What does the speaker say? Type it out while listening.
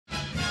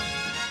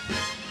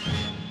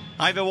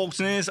Hi there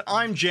Waltineers,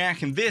 I'm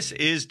Jack and this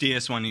is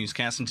DSNY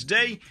Newscast, and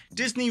today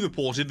Disney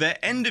reported their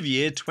end of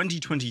year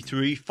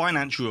 2023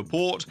 financial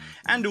report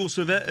and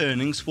also their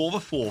earnings for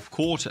the fourth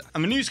quarter.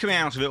 And the news coming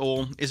out of it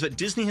all is that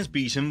Disney has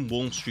beaten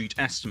Wall Street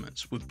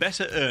estimates with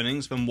better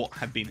earnings than what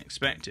had been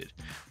expected,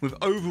 with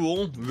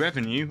overall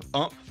revenue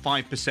up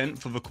 5%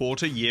 for the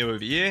quarter year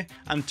over year,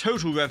 and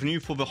total revenue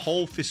for the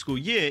whole fiscal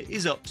year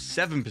is up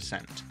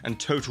 7%, and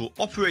total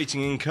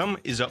operating income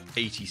is up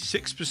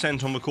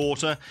 86% on the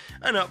quarter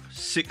and up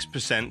 6%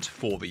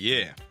 for the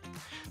year.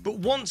 But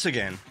once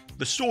again,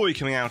 the story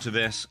coming out of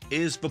this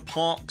is the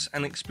Parks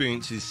and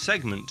Experiences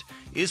segment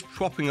is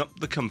propping up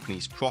the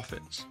company's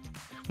profits,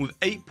 with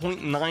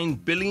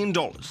 $8.9 billion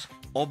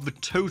of the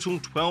total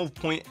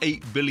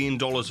 $12.8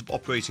 billion of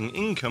operating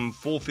income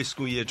for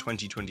fiscal year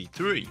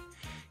 2023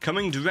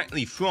 coming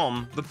directly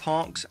from the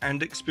Parks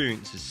and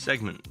Experiences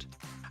segment.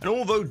 And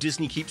although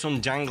Disney keeps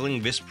on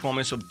dangling this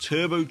promise of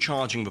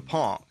turbocharging the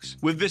parks,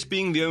 with this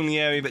being the only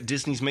area that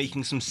Disney's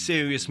making some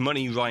serious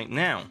money right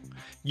now,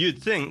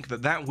 you'd think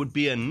that that would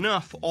be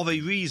enough of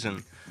a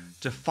reason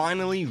to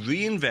finally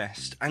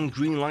reinvest and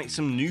greenlight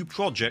some new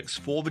projects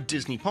for the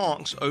Disney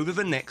parks over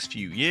the next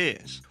few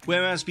years.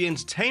 Whereas the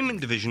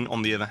entertainment division,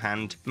 on the other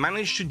hand,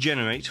 managed to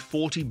generate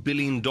 $40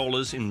 billion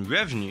in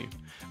revenue,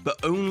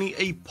 but only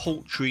a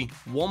paltry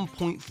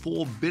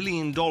 $1.4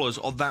 billion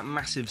of that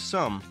massive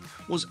sum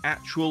was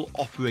actual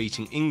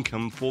operating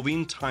income for the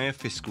entire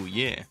fiscal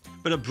year.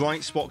 But a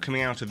bright spot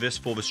coming out of this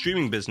for the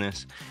streaming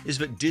business is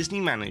that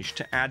Disney managed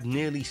to add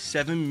nearly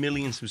 7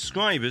 million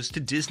subscribers to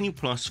Disney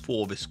Plus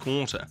for this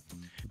quarter,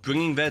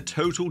 bringing their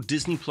total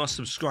Disney Plus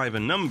subscriber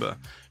number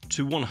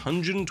to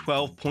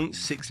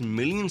 112.6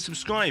 million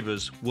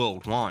subscribers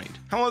worldwide.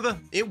 However,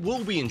 it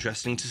will be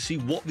interesting to see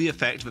what the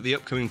effect that the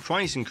upcoming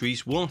price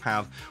increase will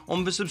have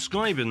on the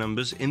subscriber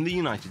numbers in the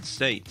United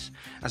States,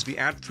 as the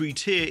ad-free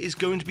tier is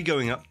going to be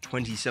going up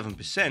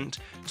 27%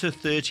 to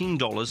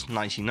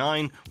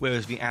 $13.99,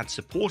 whereas the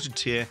ad-supported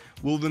tier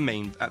will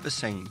remain at the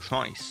same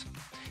price.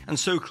 And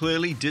so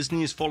clearly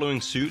Disney is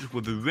following suit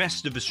with the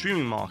rest of the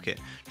streaming market,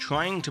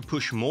 trying to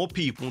push more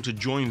people to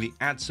join the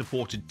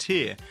ad-supported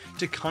tier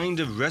to kind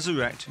of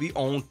resurrect the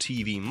old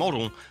TV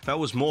model that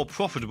was more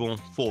profitable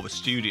for the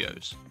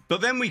studios. But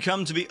then we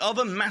come to the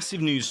other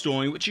massive news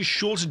story which is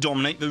sure to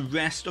dominate the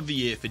rest of the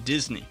year for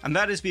Disney, and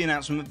that is the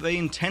announcement that they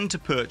intend to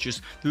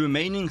purchase the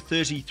remaining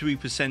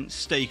 33%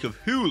 stake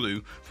of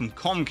Hulu from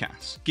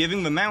Comcast,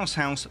 giving the Mouse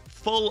House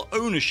full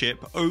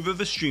ownership over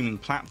the streaming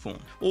platform.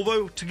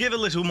 Although, to give a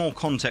little more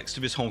context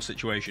to this whole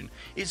situation,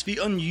 it's the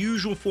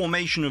unusual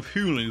formation of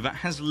Hulu that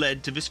has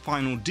led to this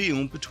final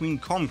deal between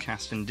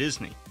Comcast and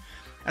Disney.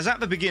 As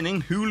at the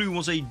beginning, Hulu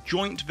was a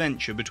joint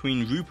venture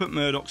between Rupert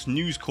Murdoch's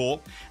News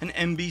Corp and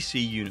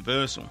NBC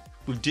Universal,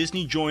 with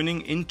Disney joining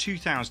in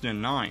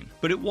 2009.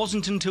 But it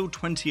wasn't until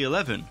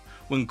 2011,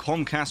 when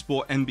Comcast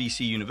bought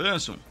NBC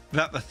Universal,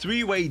 that the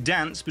three-way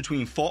dance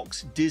between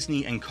Fox,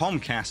 Disney and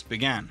Comcast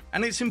began.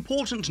 And it's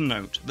important to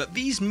note that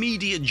these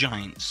media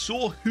giants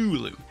saw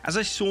Hulu as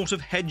a sort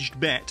of hedged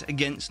bet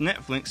against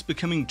Netflix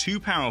becoming too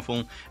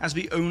powerful as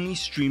the only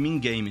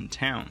streaming game in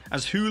town,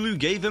 as Hulu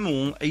gave them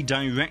all a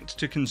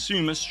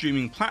direct-to-consumer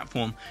streaming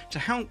platform to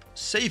help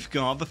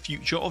safeguard the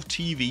future of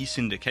TV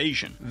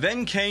syndication.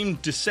 Then came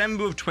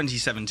December of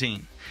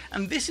 2017,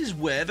 and this is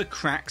where the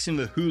cracks in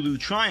the Hulu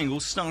triangle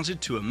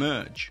started to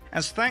emerge,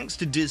 as thanks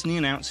to Disney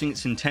announcing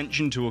its intention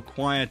to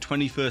acquire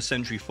 21st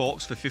Century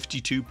Fox for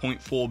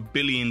 $52.4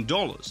 billion,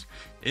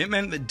 it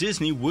meant that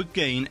Disney would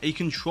gain a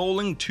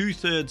controlling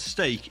two-thirds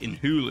stake in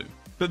Hulu.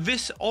 But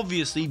this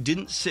obviously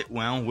didn't sit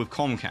well with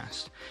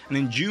Comcast, and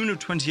in June of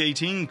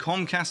 2018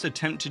 Comcast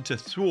attempted to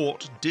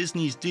thwart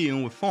Disney's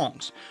deal with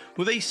Fox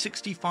with a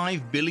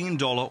 $65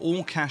 billion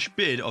all-cash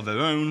bid of their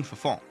own for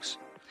Fox.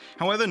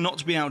 However, not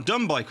to be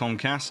outdone by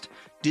Comcast,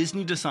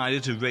 Disney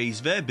decided to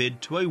raise their bid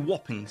to a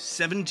whopping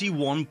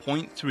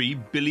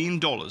 $71.3 billion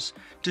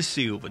to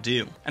seal the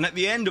deal. And at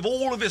the end of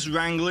all of this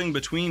wrangling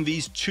between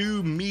these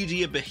two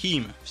media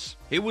behemoths,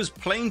 it was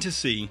plain to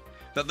see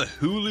that the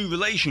Hulu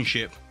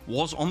relationship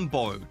was on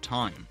borrowed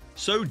time.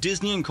 So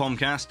Disney and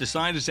Comcast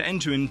decided to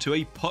enter into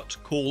a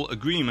put-call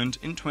agreement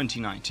in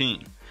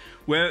 2019,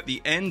 where at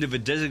the end of a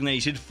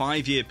designated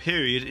 5-year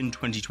period in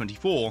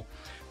 2024,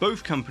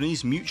 both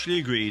companies mutually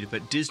agreed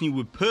that Disney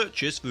would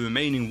purchase the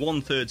remaining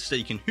one-third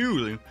stake in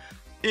Hulu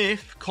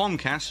if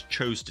Comcast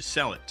chose to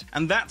sell it.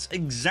 And that's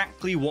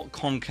exactly what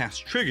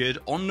Comcast triggered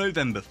on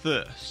November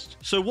 1st.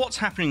 So what's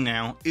happening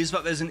now is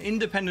that there's an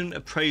independent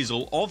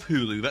appraisal of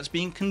Hulu that's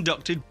being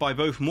conducted by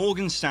both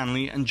Morgan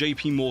Stanley and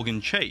JP Morgan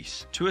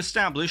Chase to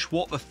establish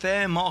what the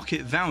fair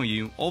market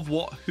value of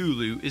what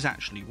Hulu is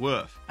actually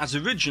worth. As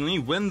originally,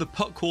 when the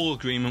put-call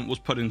agreement was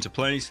put into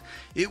place,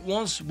 it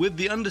was with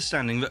the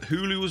understanding that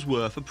Hulu was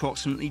worth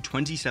approximately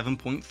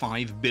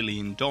 $27.5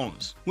 billion,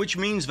 which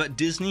means that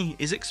Disney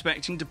is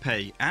expecting to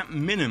pay, at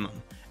minimum,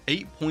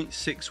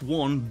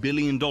 $8.61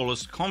 billion to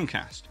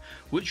Comcast,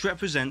 which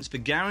represents the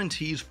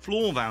guaranteed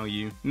floor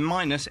value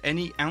minus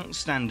any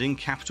outstanding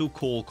capital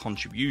call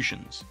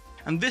contributions.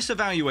 And this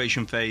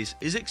evaluation phase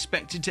is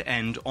expected to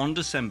end on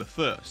December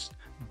 1st,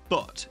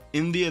 But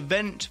in the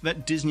event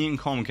that Disney and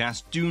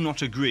Comcast do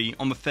not agree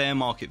on the fair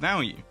market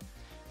value,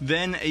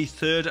 then a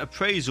third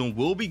appraisal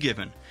will be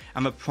given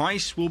and the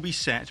price will be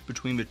set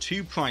between the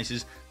two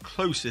prices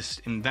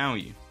closest in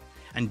value.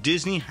 And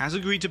Disney has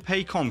agreed to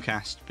pay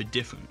Comcast the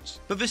difference.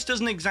 But this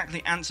doesn't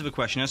exactly answer the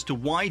question as to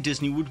why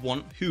Disney would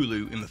want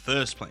Hulu in the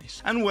first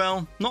place. And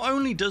well, not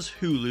only does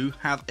Hulu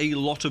have a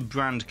lot of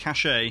brand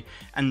cachet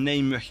and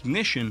name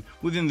recognition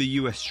within the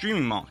US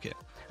streaming market,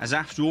 as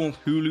after all,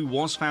 Hulu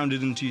was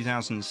founded in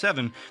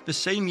 2007, the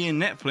same year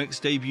Netflix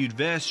debuted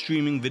their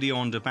streaming video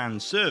on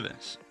demand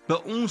service.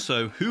 But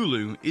also,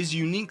 Hulu is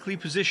uniquely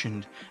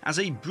positioned as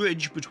a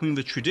bridge between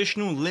the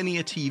traditional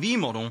linear TV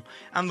model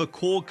and the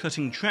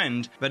cord-cutting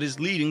trend that is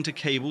leading to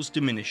cable's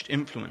diminished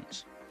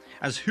influence,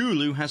 as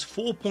Hulu has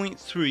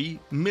 4.3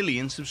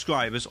 million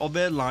subscribers of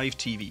their live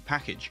TV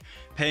package,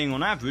 paying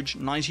on average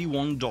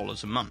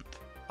 $91 a month,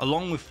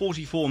 along with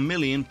 44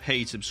 million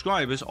paid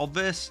subscribers of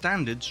their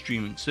standard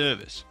streaming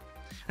service.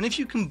 And if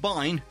you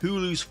combine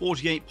Hulu's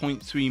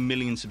 48.3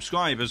 million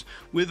subscribers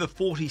with the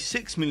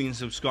 46 million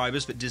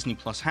subscribers that Disney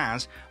Plus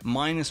has,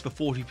 minus the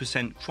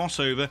 40%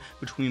 crossover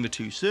between the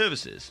two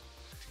services,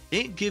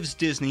 it gives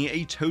Disney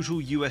a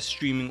total US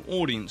streaming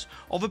audience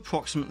of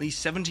approximately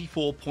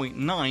 74.9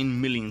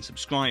 million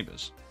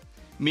subscribers,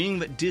 meaning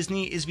that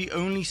Disney is the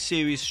only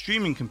serious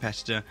streaming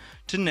competitor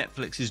to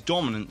Netflix's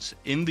dominance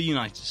in the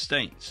United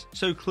States.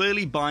 So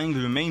clearly buying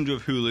the remainder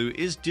of Hulu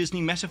is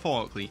Disney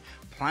metaphorically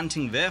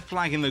planting their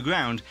flag in the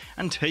ground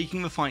and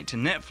taking the fight to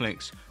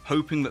Netflix,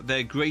 hoping that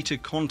their greater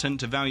content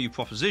to value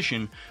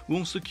proposition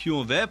will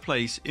secure their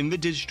place in the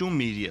digital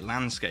media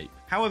landscape.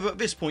 However, at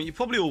this point you're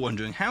probably all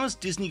wondering, how is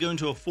Disney going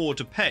to afford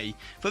to pay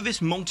for this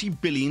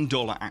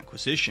multi-billion-dollar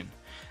acquisition?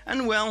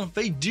 And well,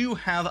 they do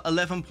have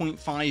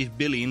 $11.5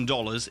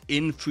 billion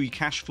in free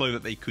cash flow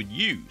that they could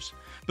use.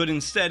 But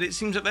instead it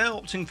seems that they're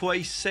opting for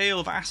a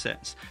sale of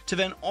assets to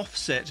then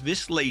offset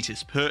this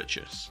latest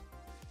purchase.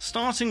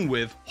 Starting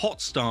with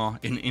HotStar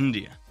in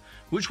India,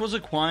 which was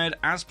acquired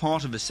as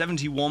part of the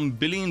 $71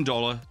 billion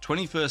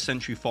 21st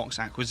Century Fox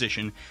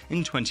acquisition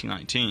in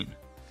 2019.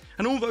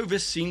 And although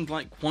this seemed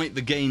like quite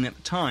the gain at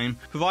the time,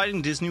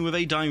 providing Disney with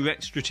a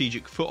direct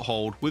strategic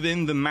foothold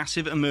within the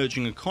massive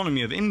emerging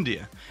economy of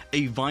India,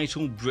 a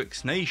vital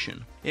BRICS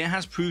nation, it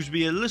has proved to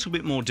be a little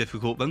bit more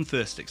difficult than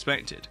first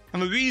expected.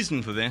 And the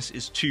reason for this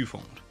is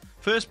twofold.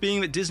 First being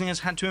that Disney has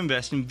had to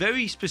invest in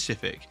very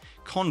specific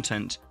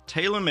content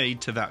tailor-made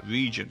to that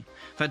region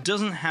that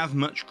doesn't have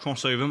much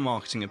crossover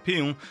marketing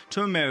appeal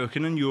to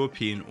American and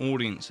European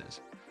audiences,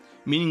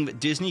 meaning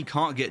that Disney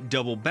can't get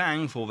double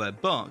bang for their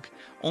buck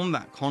on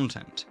that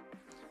content.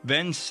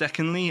 Then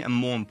secondly, and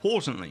more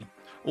importantly,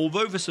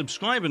 although the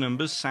subscriber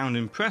numbers sound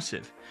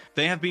impressive,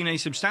 they have been a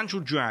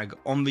substantial drag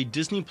on the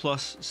Disney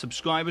Plus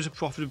subscriber to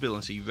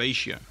profitability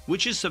ratio,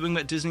 which is something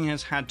that Disney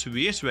has had to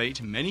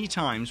reiterate many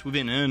times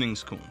within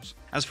earnings calls.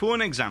 As for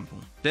an example,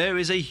 there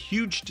is a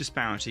huge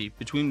disparity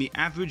between the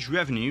average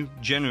revenue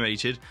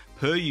generated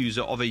per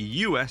user of a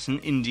US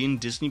and Indian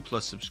Disney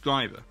Plus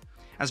subscriber,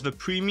 as the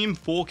premium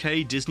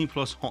 4K Disney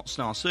Plus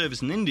HotStar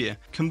service in India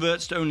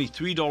converts to only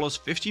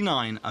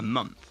 $3.59 a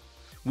month,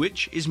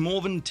 which is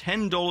more than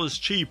 $10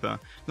 cheaper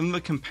than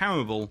the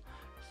comparable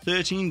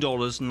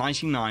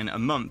 $13.99 a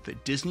month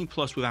that Disney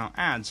Plus without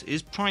ads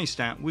is priced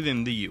at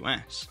within the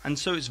US. And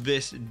so it's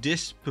this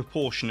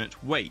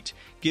disproportionate weight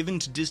given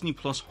to Disney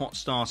Plus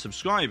HotStar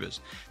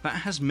subscribers that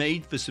has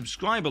made the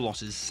subscriber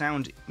losses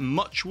sound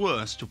much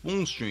worse to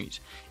Wall Street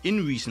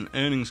in recent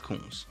earnings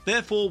calls.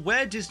 Therefore,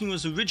 where Disney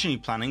was originally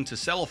planning to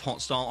sell off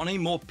HotStar on a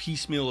more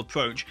piecemeal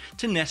approach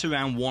to net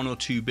around $1 or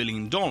 $2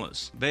 billion,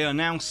 they are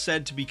now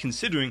said to be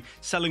considering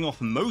selling off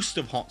most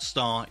of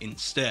HotStar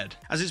instead.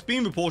 As it's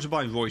been reported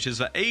by Reuters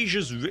that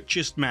Asia's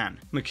richest man,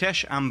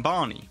 Mukesh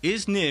Ambani,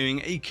 is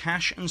nearing a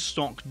cash and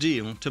stock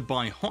deal to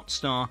buy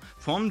HotStar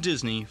from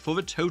Disney for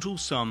the total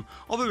sum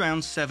of around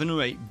 $7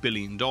 or $8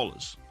 billion.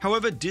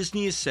 However,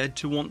 Disney is said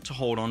to want to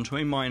hold on to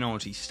a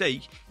minority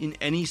stake in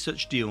any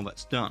such deal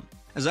that's done,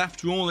 as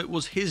after all it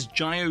was his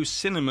Jio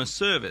Cinema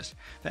service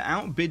that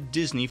outbid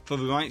Disney for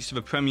the rights to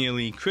the Premier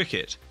League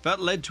cricket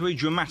that led to a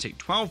dramatic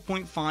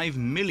 12.5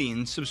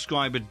 million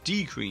subscriber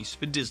decrease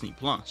for Disney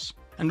Plus.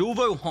 And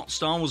although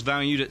HotStar was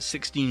valued at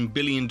 $16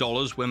 billion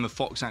when the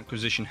Fox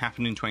acquisition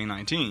happened in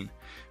 2019,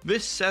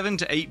 this $7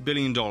 to $8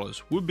 billion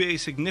would be a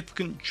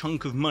significant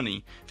chunk of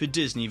money for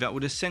Disney that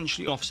would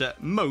essentially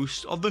offset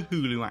most of the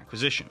Hulu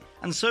acquisition.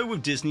 And so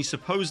with Disney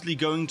supposedly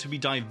going to be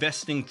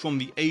divesting from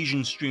the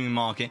Asian streaming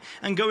market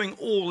and going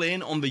all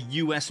in on the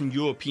US and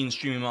European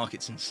streaming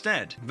markets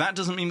instead, that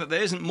doesn't mean that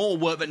there isn't more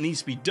work that needs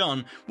to be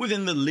done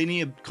within the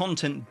linear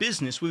content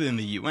business within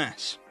the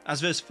US, as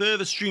there's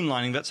further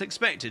streamlining that's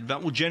expected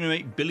that will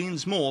generate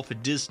billions more for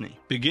Disney,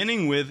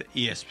 beginning with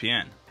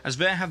ESPN, as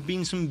there have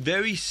been some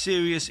very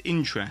serious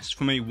interest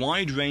from a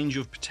wide range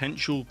of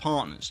potential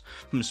partners,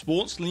 from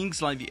sports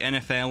leagues like the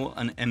NFL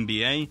and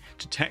NBA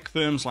to tech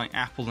firms like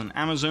Apple and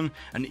Amazon,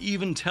 and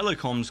even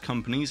telecoms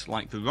companies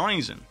like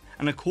Verizon.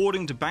 and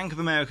according to Bank of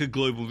America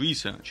Global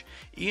Research,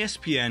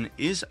 ESPN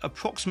is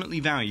approximately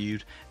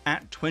valued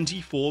at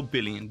 $24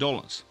 billion.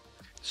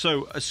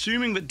 So,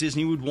 assuming that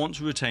Disney would want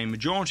to retain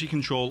majority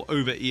control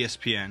over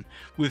ESPN,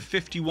 with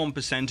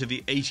 51% of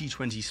the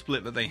 80-20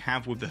 split that they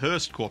have with the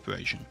Hearst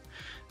Corporation,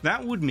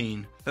 that would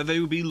mean that they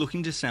would be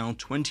looking to sell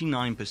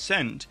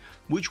 29%,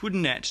 which would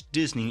net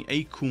Disney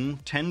a cool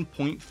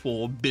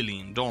 $10.4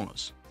 billion.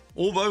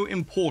 Although,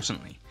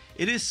 importantly,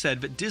 it is said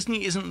that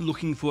Disney isn't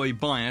looking for a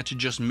buyer to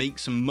just make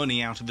some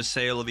money out of the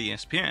sale of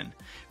ESPN,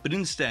 but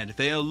instead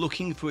they are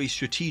looking for a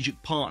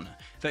strategic partner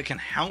that can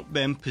help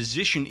them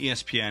position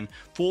ESPN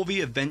for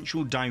the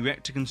eventual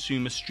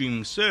direct-to-consumer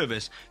streaming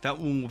service that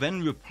will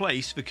then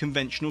replace the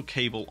conventional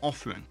cable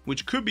offering,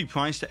 which could be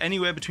priced at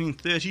anywhere between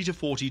 $30 to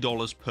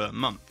 $40 per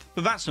month.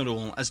 But that's not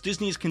all, as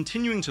Disney is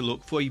continuing to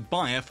look for a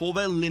buyer for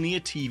their linear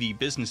TV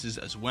businesses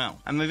as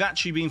well, and they've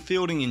actually been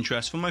fielding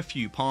interest from a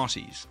few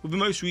parties, with the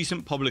most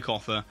recent public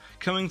offer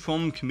coming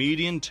from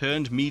comedian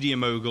turned media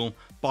mogul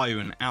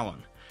Byron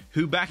Allen,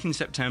 who back in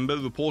September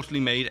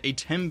reportedly made a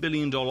 $10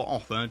 billion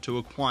offer to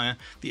acquire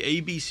the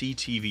ABC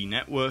TV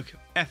network,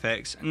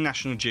 FX, and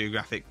National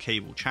Geographic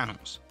cable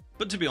channels.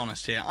 But to be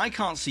honest here, I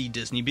can't see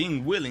Disney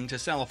being willing to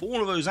sell off all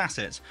of those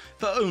assets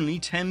for only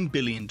 $10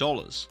 billion,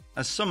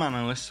 as some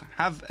analysts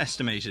have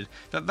estimated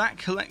that that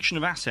collection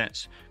of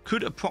assets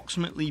could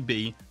approximately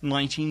be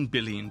 $19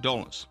 billion,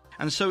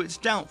 and so it's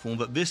doubtful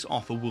that this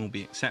offer will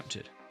be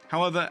accepted.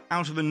 However,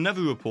 out of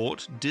another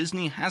report,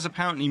 Disney has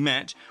apparently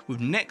met with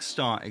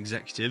Nexstar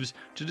executives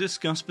to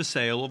discuss the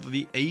sale of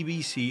the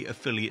ABC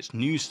affiliate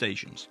news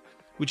stations,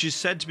 which is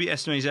said to be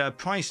estimated at a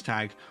price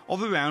tag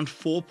of around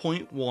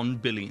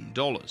 $4.1 billion.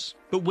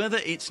 But whether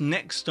it's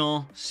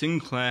Nexstar,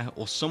 Sinclair,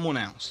 or someone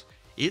else,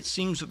 it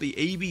seems that the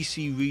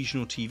ABC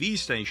regional TV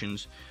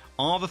stations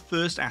are the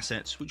first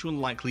assets which will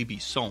likely be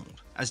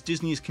sold, as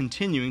Disney is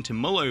continuing to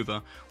mull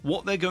over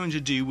what they're going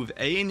to do with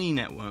A&E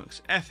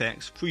networks,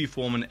 FX,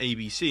 Freeform and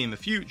ABC in the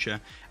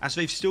future, as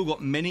they've still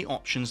got many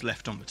options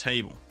left on the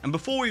table. And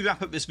before we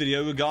wrap up this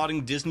video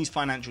regarding Disney's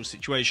financial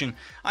situation,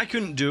 I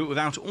couldn't do it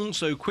without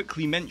also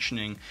quickly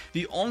mentioning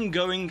the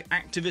ongoing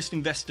activist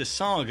investor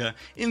saga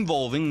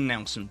involving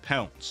Nelson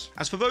Peltz.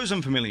 As for those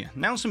unfamiliar,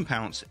 Nelson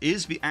Peltz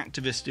is the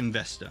activist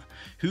investor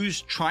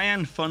whose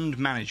Trian fund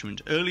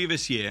management earlier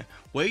this year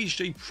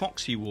waged a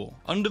proxy war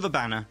under the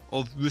banner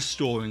of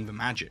Restoring the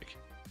Magic.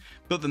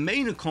 But the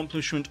main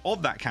accomplishment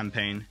of that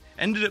campaign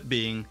ended up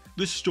being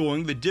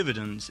restoring the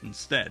dividends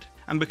instead.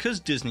 And because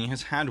Disney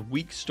has had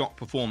weak stock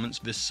performance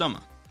this summer,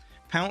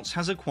 Peltz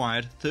has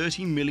acquired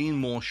 30 million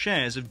more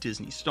shares of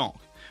Disney stock,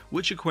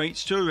 which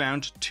equates to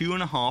around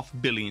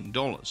 $2.5 billion.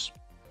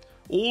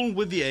 All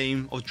with the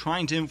aim of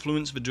trying to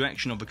influence the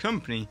direction of the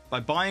company by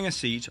buying a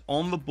seat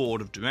on the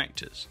board of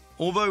directors.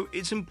 Although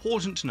it's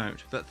important to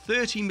note that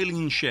 30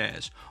 million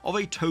shares of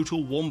a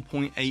total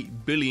 1.8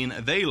 billion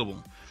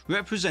available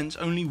represents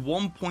only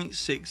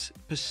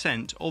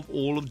 1.6% of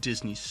all of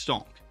Disney's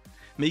stock,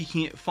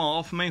 making it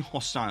far from a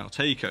hostile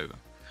takeover,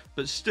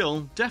 but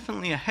still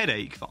definitely a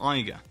headache for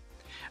Iger.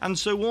 And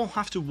so we'll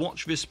have to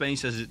watch this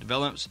space as it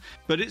develops,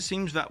 but it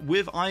seems that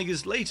with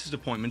Iger's latest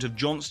appointment of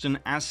Johnston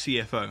as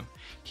CFO,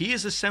 he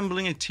is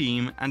assembling a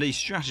team and a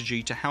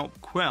strategy to help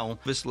quell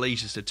this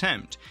latest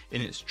attempt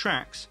in its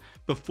tracks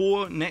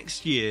before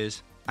next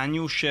year's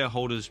annual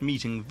shareholders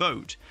meeting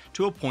vote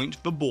to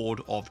appoint the board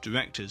of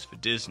directors for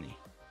Disney.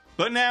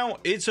 But now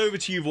it's over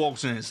to you,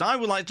 Waltineers. I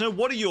would like to know,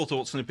 what are your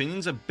thoughts and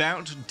opinions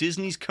about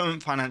Disney's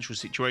current financial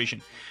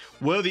situation?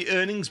 Were the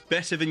earnings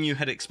better than you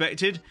had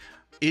expected?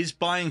 Is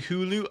buying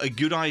Hulu a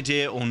good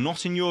idea or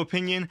not in your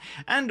opinion?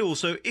 And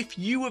also, if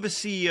you were the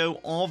CEO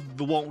of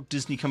the Walt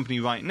Disney Company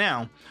right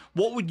now,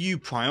 what would you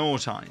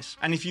prioritize?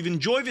 And if you've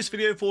enjoyed this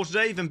video for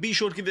today, then be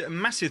sure to give it a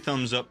massive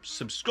thumbs up,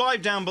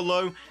 subscribe down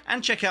below,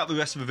 and check out the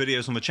rest of the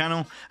videos on the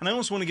channel. And I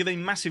also want to give a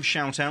massive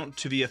shout out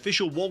to the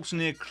official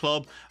Waltineer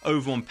Club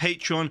over on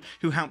Patreon,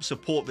 who help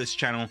support this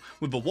channel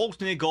with the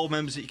Waltineer Gold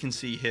members that you can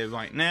see here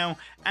right now,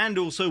 and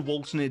also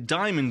Waltineer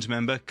Diamond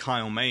member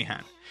Kyle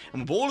Mahan.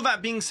 And with all of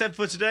that being said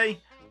for today,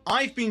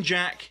 I've been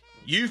Jack,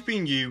 you've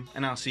been you,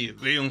 and I'll see you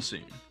real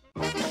soon.